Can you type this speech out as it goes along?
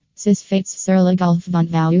Sis faits sur le golf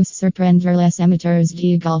vont vous surprendre les amateurs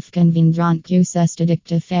de golf conviendront que c'est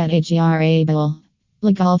addictif et agréable.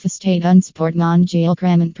 Le golf est un sport mondial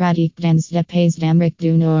cramant pratique dans des pays d'Amérique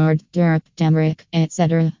du Nord, d'Europe, d'Amérique,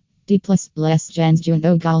 etc. De plus, les gens jouent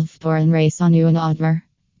au golf pour une raison ou une autre.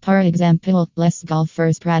 Par exemple, les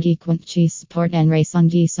golfeurs pratiquent ce sport en raison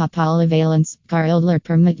de sa polyvalence, car il leur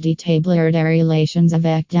permet d'établir des relations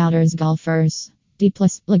avec d'autres golfeurs. De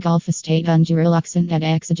plus, le golf est un jeu relaxant et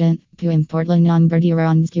exigeant, peu importe le nombre de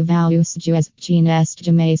rondes que vous jouez, je n'ai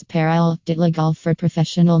jamais parlé de le golfeur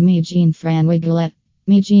professionnel mais Jean Fran Wiglet.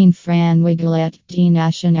 Mais Jean Fran Wiglet, de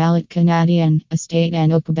nationalité canadienne, est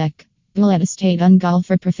en au Québec. Wiglet est un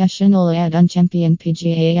golfeur professionnel et un champion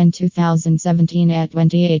PGA en 2017 et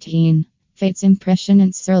 2018. Faits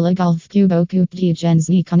impressionnants sur le golf que beaucoup de gens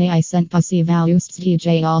ne connaissent pas si vous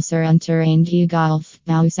déjà sur un terrain de golf,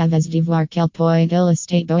 vous savez de voir quel point il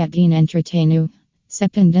est beau et bien entretenu.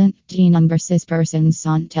 Cependant, de nombreuses personnes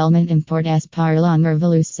sont tellement importées par la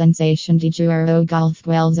merveilleuse sensation de jouer au golf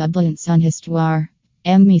qu'elles oublient son histoire.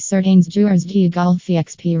 Mais certains joueurs de golf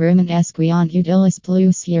expérimentent qui ont utilisé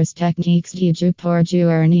plusieurs techniques de jeu pour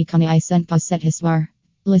jouer ne connaissent pas cette histoire.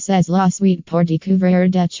 C'est la suite pour découvrir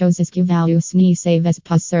des choses que vous ne savez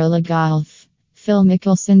pas sur le golf. Phil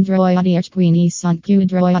Mickelson droitier qui ne sont que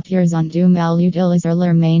droitiers ont du mal utiliser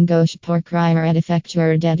leur main gauche pour créer et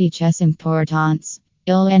effectuer des vitesses importantes.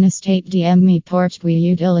 Il en est de pour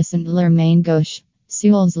qui utilisent leur main gauche.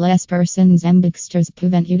 Seules les personnes ambidextres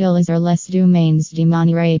peuvent utiliser les deux mains de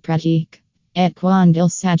manière pratique. Et quand il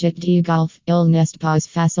s'agit de golf, il n'est pas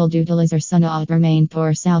facile d'utiliser son autre main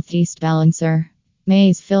pour southeast balancer.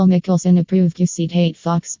 Mais Phil Mickelson approuve que c'est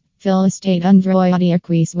Fox. Phil est un droitier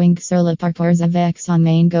qui swing sur le parcours avec son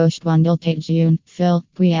main gauche quand il tape Phil,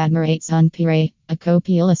 qui admire son pied, a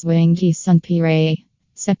copie le swing de son pied.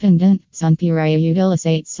 Cependant, son pied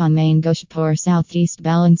utilise son main gauche pour southeast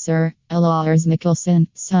balancer, alors Mickelson,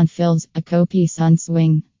 son Phil's, a copie son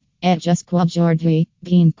swing. Et jusqu'aujourd'hui,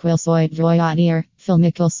 bien qu'il soit droitier, Phil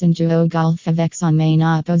Mickelson joue au golf avec son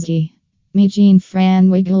main opposée. Mais Jean Fran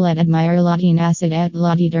Wiglet admire la ténacité et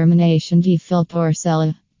la détermination de Phil pour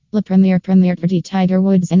cela. La première de Tiger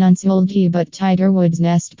Woods annoncée but Tiger Woods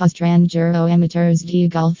n'est pas étranger aux amateurs de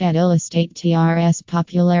golf et il est trs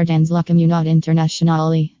populaire dans la communauté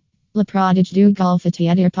internationale. Le prodige du golf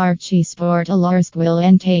était par ce sport alors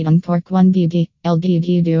qu'il était encore un bébé, el de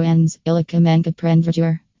 2 ans, il a commencé à prendre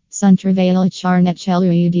jour. Son travail acharné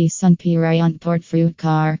celui de son pied en porte fruit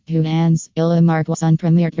car, 2 ans, il a marqué son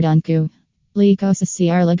premier coup. L'Écosse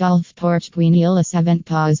sur le golf porch queen il a savant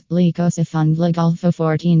pas, l'Écosse fond le golf au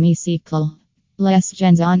 14 siècle. Les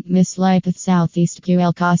gens ont mis l'épith southeast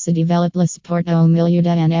qu'elle casse développe le sport au milieu de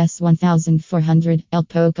NS 1400, el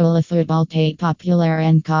poco le football est populaire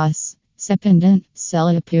en Cosse. Cependant,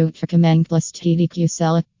 cela peut commencer plus tard que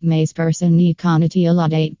cela, mais personne ne connaît la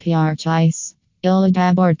date par chase. Il a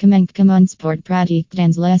d'abord commencé comme un sport pratique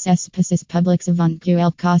dans les espaces publics avant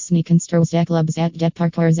qu'elle casse ne construise des clubs et des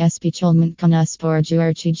parcours spécialement connus pour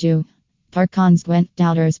jouer chez joue. Par conséquent,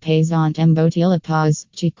 d'autres pays ont emboîté le pas,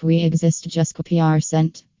 ce qui existe jusqu'au présent.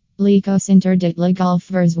 L'Écosse interdit le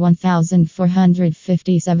golf vers 1457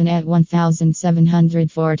 et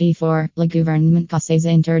 1744. Le gouvernement écossais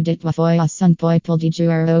interdit la fois à son peuple de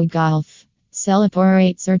jouer au golf. Cela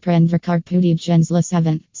pourrait surprendre car peu de gens le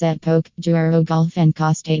savent, cette époque, jouer au golf en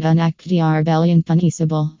Écosse est un acte de rébellion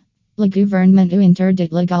punissable. Le gouvernement interdit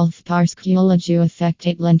le golf parce que le jeu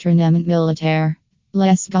affecte l'entraînement militaire.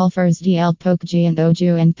 Les golfeurs de l'époque jouent au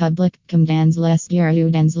jeu en public, comme dans les guerres ou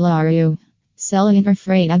dans la rue. Cela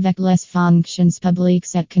interfère avec les fonctions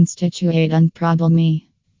publiques et constitue un problème.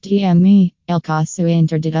 DME, Écosse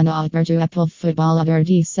interdit un autre jeu pour football à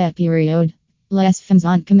de cette période. Les femmes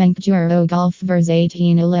ont commencé jouer au golf vers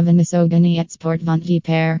 1811 misogynie et sport vont de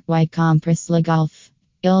pair, y compris le golf.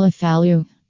 Il a fallu